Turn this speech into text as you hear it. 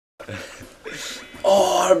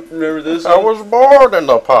Oh, I remember this one. I was born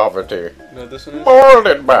into poverty. You know what this one is?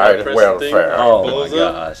 Born by Press the thing. welfare. Oh Blows my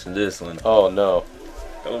up. gosh, this one. Oh no.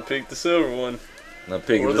 Don't pick the silver one. I'm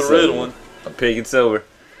picking Or the the silver red one. I'm picking silver.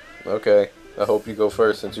 Okay. I hope you go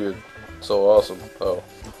first since you're so awesome. Oh.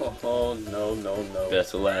 Oh, no, no, no.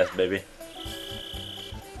 Best of last, baby.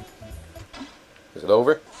 Is it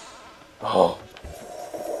over? Oh.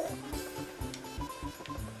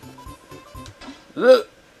 Ugh.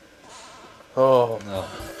 Oh. Oh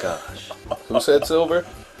gosh. Who said silver?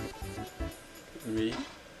 Me.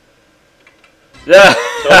 Yeah.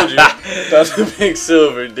 Told you. That's a big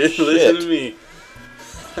silver. Didn't listen to me.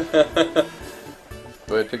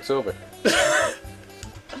 Go ahead, pick silver.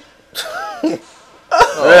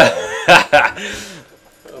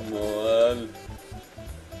 Come on.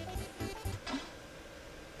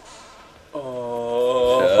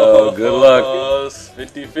 Oh, good luck. It's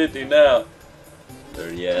 50-50 now.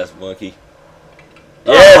 Dirty ass monkey.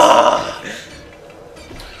 Yes!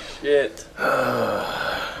 Shit.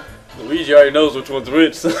 Luigi already knows which one's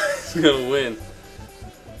which, so he's gonna win.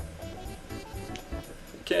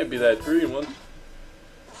 It can't be that green one.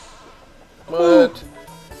 What?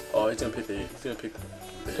 Oh, he's gonna pick the Pink.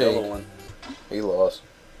 yellow one. He lost.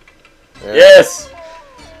 Yeah. Yes!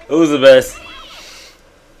 Who's the best?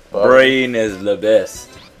 Bobby. Brayn is the best.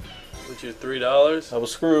 Which is $3. I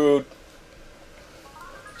was screwed.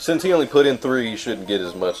 Since he only put in 3, he shouldn't get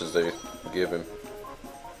as much as they give him.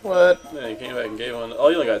 What? Man, he came back and gave one. Oh,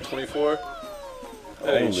 you only got 24?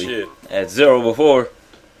 That ain't Holy. shit. At 0 before.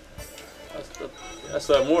 That's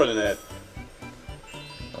not more than that.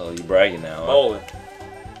 Oh, you bragging now, huh? Bowling.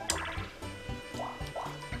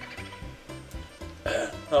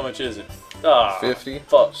 How much is it? Ah, 50?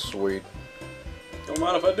 fuck. Sweet. Don't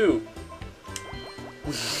mind if I do.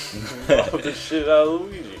 Rob the shit out of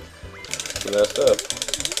Luigi. So that's up.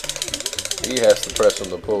 He has to press him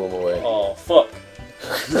to pull him away. Oh, fuck.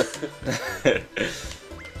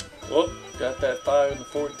 Well, got that 5 and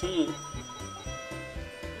 14.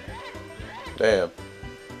 Damn.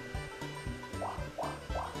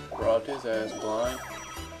 Robbed his ass blind.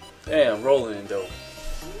 Damn, rolling in dope.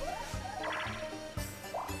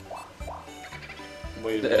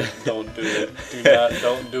 Wait a minute, don't do it.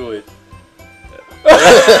 Don't do it.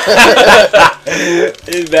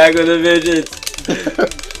 He's back with the midgets.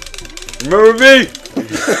 Remember me?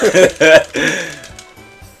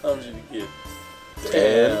 How much did you get? 10.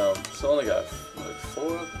 Damn. So only got like 4?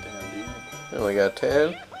 Damn, dude. You only got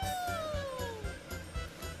 10?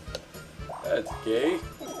 That's gay.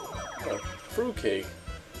 A fruitcake.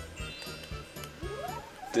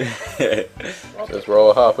 Since we're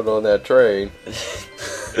all hopping on that train.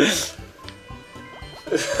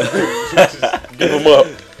 Give him up.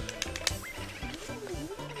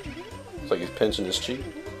 It's like he's pinching his cheek.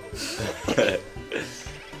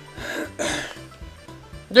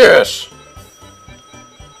 Yes!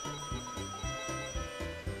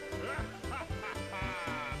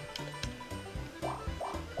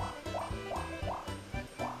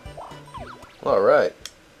 Alright.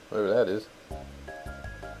 Whatever that is.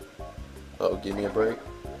 Oh, give me a break.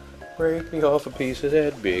 Break me off a piece of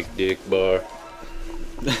that big dick bar.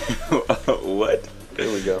 What?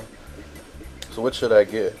 There we go. So what should I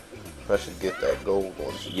get? I should get that gold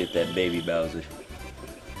one. You get that baby Bowser.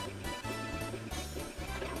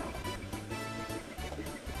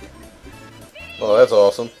 Oh, that's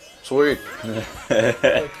awesome. Sweet.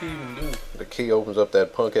 The key opens up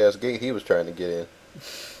that punk ass gate he was trying to get in.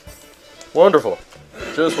 Wonderful.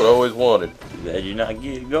 Just what I always wanted. Glad you're not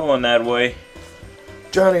going that way.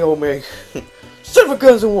 Johnny old me. 7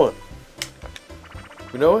 guns in one.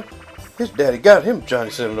 You know what? His daddy got him Johnny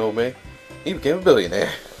 7 old me. He became a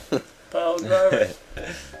billionaire. Pile driver.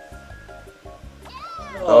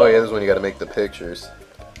 Oh yeah, this is when you gotta make the pictures.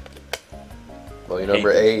 Well, you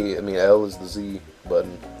number A, I mean L is the Z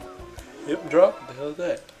button. Hip drop? What the hell is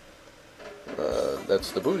that?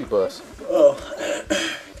 That's the booty bus. Oh.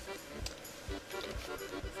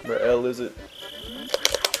 Where L is it?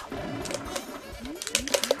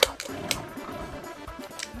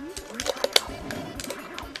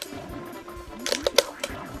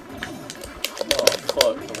 Oh,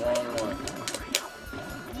 fuck. The wrong one.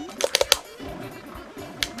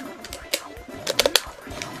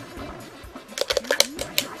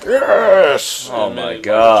 Yes! Oh Man, my my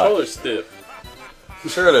god. controller's stiff.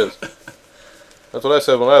 Sure it is. That's what I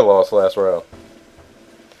said when I lost last round.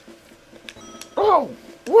 Oh,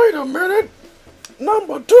 wait a minute!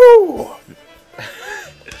 Number 2!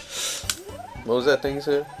 What was that thing you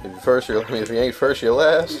said? If you first, you're, if you ain't first, you're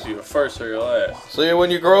last. You're first or your last. See you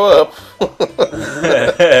when you grow up.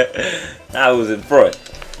 I was in front.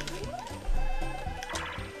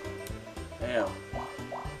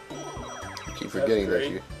 getting great.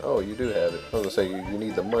 that you. Oh, you do have it. I was gonna say you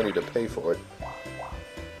need the money to pay for it.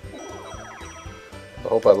 I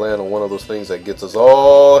hope I land on one of those things that gets us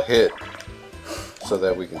all hit, so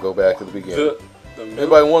that we can go back to the beginning. The milk?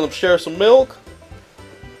 Anybody want to share some milk?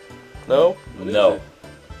 No? What is No. it?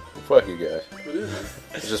 Fuck you guys. What is it?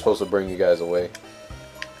 It's just supposed to bring you guys away.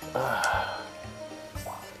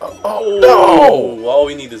 Oh, no! All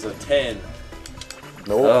we need is a 10.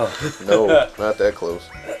 Nope. No, not that close.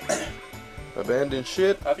 Abandoned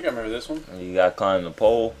shit. I think I remember this one. You got to climb the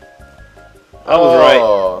pole. I was right.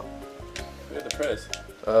 Oh. We had to press.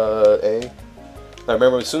 A. Now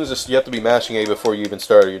remember, as soon as you have to be mashing A before you even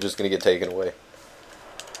start, or you're just gonna get taken away.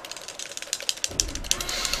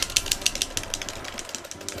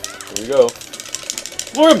 Here we go.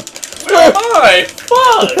 Swim! Hi!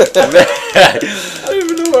 Fuck! I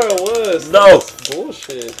didn't even know where I was. No. That's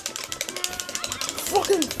bullshit.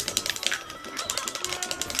 Fucking.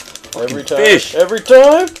 Every time. Fish. Every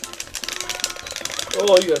time.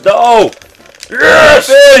 Oh, you got. No. Yes.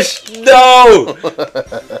 Fish. No. I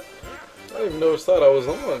didn't even know it thought I was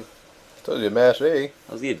on. Told you to mash A. I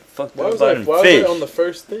was getting fucked Why up was by I? them Why was fish. I on the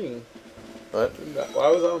first thing? What? Why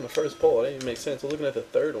was I on the first pole? That didn't even make sense. I was looking at the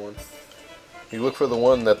third one. You look for the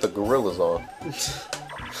one that the gorilla's on.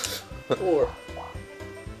 4.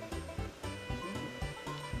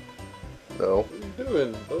 No. What are you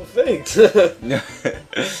doing? No thanks. Go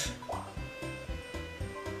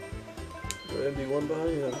ahead and be one behind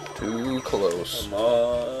him. Too close. Come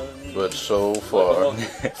on. But so far. Come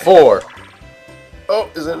on. 4. Oh,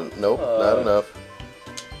 is it? Nope, not enough.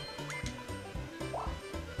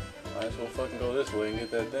 Might as well fucking go this way and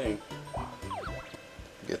get that thing.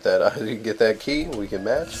 Get that. You can get that key. We can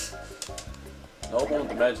match. Nope, I want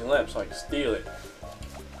the magic lamp so I can steal it.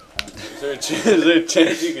 Is there a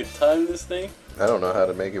chance you could time this thing? I don't know how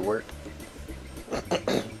to make it work.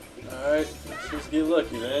 Alright, let's just get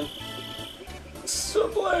lucky then.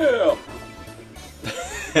 Sublam!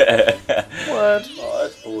 What? Oh,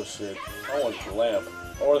 that's bullshit. I want the lamp.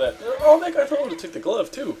 Or that. Oh, that guy told me to take the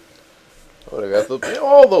glove too. Oh, they got the,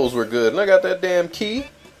 all those were good, and I got that damn key,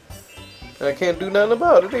 and I can't do nothing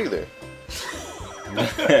about it either.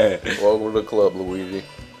 Welcome to the club, Luigi.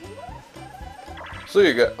 So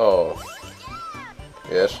you got. Oh.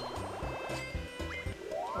 Yes.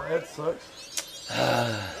 Oh, that sucks.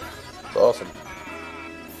 It's awesome.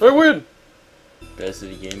 I win! Best of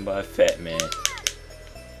the game by Fat Man.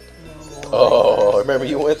 Oh, remember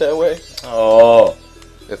you went that way? Oh.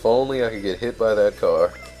 If only I could get hit by that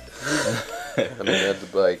car. I mean, that's the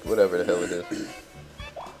bike, whatever the hell it is.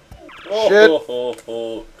 Oh, Shit.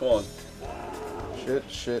 Come on.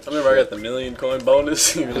 Shit. I remember I got the $1,000,000 coin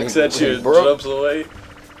bonus. He looks at you and Bro. jumps away.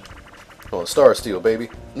 Oh, Star Steel, baby.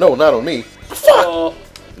 No, not on me. Oh.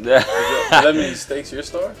 Does that mean he stakes your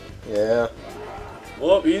star? Yeah.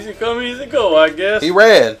 Well, easy come, easy go, I guess. He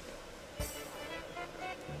ran.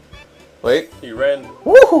 Wait. He ran.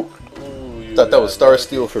 Woohoo! Ooh, you Thought that was got Star lucky.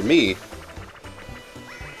 Steel for me.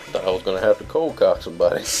 Thought I was gonna have to cold cock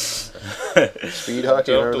somebody. Speed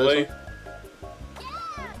hockey. Jumped Remember away. this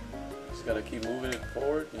Just gotta keep moving it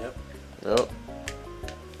forward. Yep. one? Nope.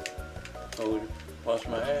 Oh, look, wash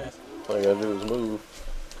my ass. All you gotta do is move.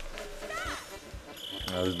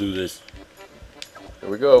 Let's do this. Here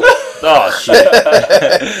we go. Oh shit.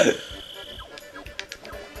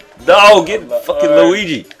 No, get fucking Alright.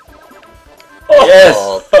 Luigi. Yes.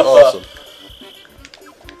 Oh, awesome.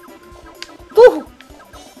 Woo!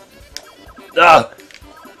 Ah.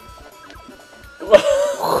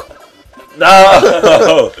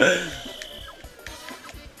 No.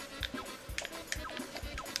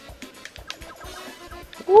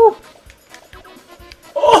 Woo!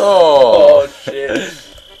 Oh, Oh. shit.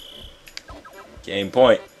 Game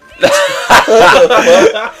point.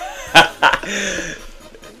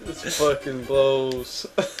 This fucking blows.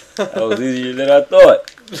 That was easier than I thought.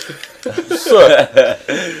 Suck.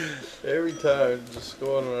 Every time, just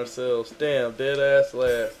going on ourselves. Damn, dead ass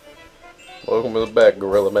last. Welcome to the back,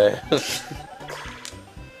 Gorilla Man.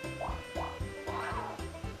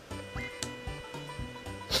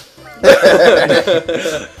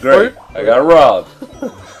 Great. I got robbed.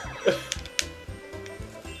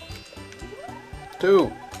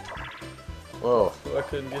 2. Oh, Oh, I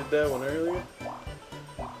couldn't get that one earlier.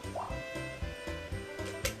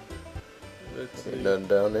 Let's see. ain't nothing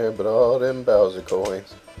down there but all them Bowser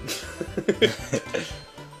coins.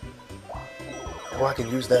 Oh, I can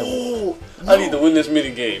use that one. Ooh, I need to win this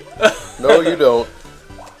mini game. No, you don't.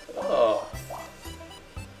 Oh,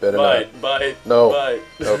 Better bite, bite, No. bite.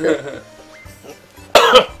 Okay.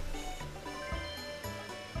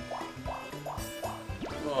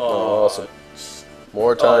 Oh, Awesome.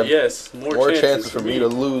 More time. Yes, More chances for me to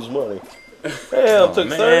lose money. Damn, Oh, took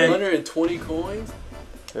man. 30. 120 coins.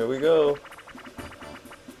 Here we go.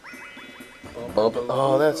 Bump.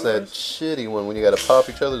 Oh, that's that shitty one when you gotta pop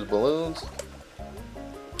each other's balloons.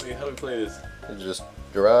 Wait, how do we play this? You just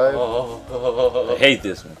drive. I hate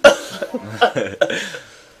this one.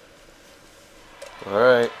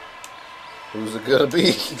 Alright. Who's it gonna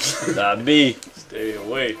be? Not me. Stay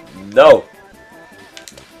away. No.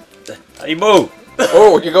 How you move?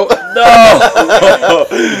 Oh, you go. No.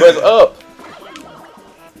 You press up.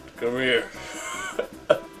 Come here.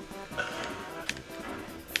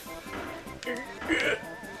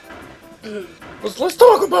 Let's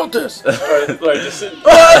talk about this. Alright, just sit.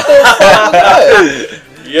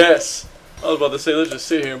 Yes. I was about to say, let's just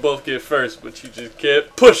sit here and both get first, but you just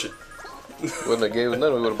kept pushing. Wouldn't have gave us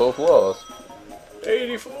none, we would have both lost.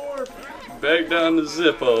 84. Back down to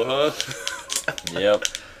Zippo, huh? Yep.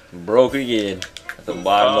 Broke again. At the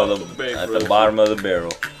bottom of the bottom of the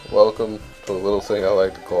barrel. Welcome to a little thing I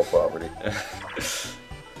like to call poverty.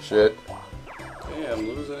 Shit. Damn, I'm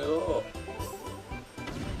losing it all.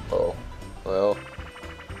 Oh. Well.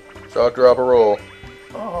 Shock, drop, or roll.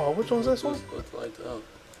 Oh, which one's this one? What's lights out?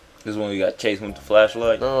 This one you got chasing with the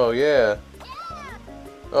flashlight. Oh, yeah.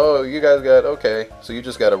 Oh, you guys got, okay. So you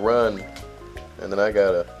just gotta run. And then I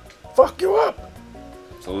gotta fuck you up.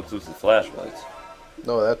 So what's with the flashlights?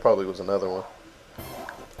 No, that probably was another one.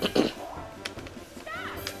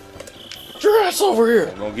 Get your ass over here.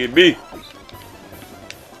 You're gonna get me.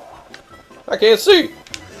 I can't see.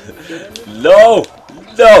 No.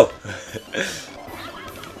 No.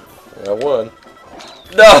 I won.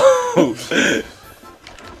 No.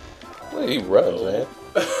 Well, he runs, man.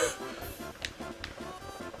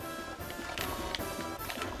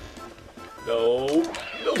 No.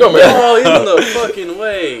 Come here. Oh, he's in the fucking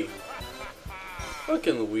way.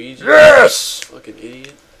 Fucking Luigi. Yes! Fucking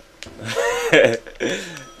idiot.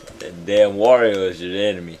 That damn Wario is your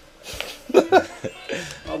enemy.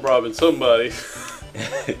 I'm robbing somebody.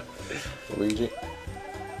 Luigi.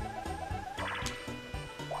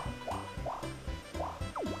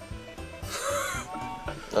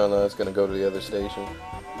 Oh no, it's gonna go to the other station.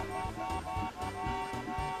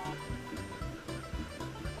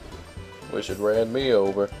 Wish it ran me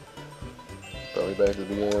over. Throw me back to the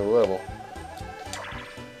beginning of the level.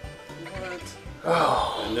 What?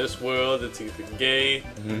 Oh. In this world, it's either gay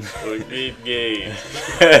or get gay.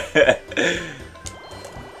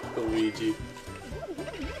 Luigi.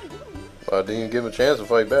 I didn't give him a chance to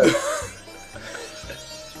fight back.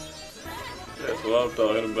 That's what I'm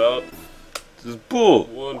talking about. Just pull.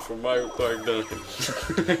 One for Michael Clark Duncan.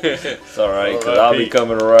 It's alright, because I'll be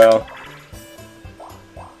coming around.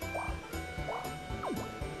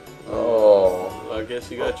 Oh. I guess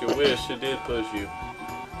you got your wish. It did push you.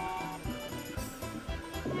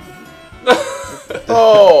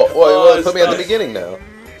 Oh! Well, Oh, you put me at the it's beginning now.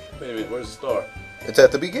 Wait a minute, where's the star? It's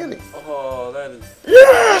at the beginning. Oh, that is.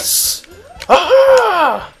 Yes!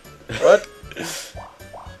 Aha! What?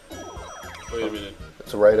 Wait a minute.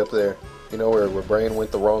 It's right up there. You know where Brayn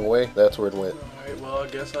went the wrong way? That's where it went. Alright, well, I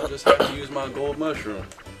guess I'll just have to use my gold mushroom.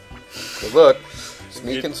 Good luck.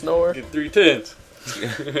 Sneak and snore. Get 3 tens.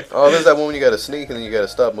 Oh, there's that one when you gotta sneak and then you gotta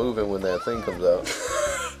stop moving when that thing comes out.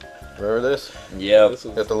 Remember this? Yep.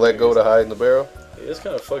 You have to let go to hide in the barrel. It's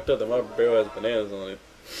kind of fucked up that my barrel has bananas on it.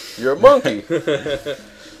 You're a monkey.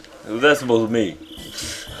 Who's that supposed to be?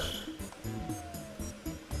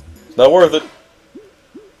 It's not worth it.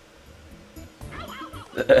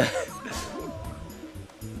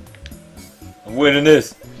 I'm winning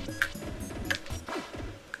this.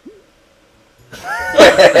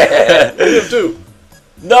 Him too.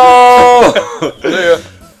 No! Yeah.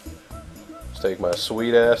 Let's take my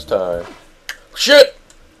sweet ass time. Shit!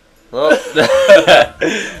 Oh.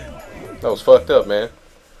 That was fucked up, man.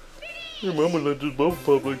 Your mama let this blow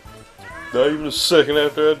public. Not even a second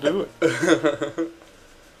after I do it.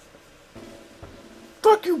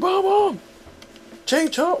 Fuck you, Bomb. Chain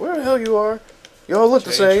Chomp, where the hell you are? You all look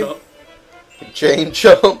the same. Chump. Chain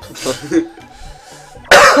Chomp.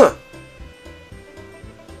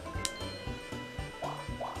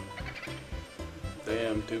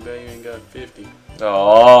 Damn, too bad you ain't got 50.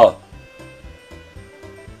 Oh.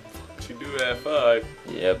 But you do have 5.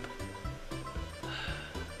 Yep.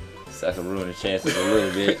 So I can ruin the chances a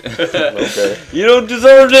little bit. Okay. You don't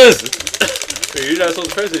deserve this! Hey, you're not supposed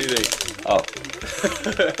to press anything. Oh.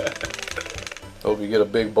 Hope you get a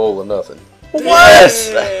big bowl of nothing. Yes!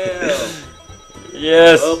 Damn.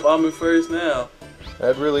 Yes! Well, I'm in first now.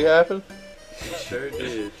 That really happened? It sure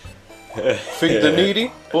did. Feed the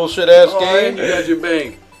needy? Bullshit ass Oh, and game? you got your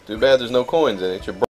bank. Too bad there's no coins in it. You're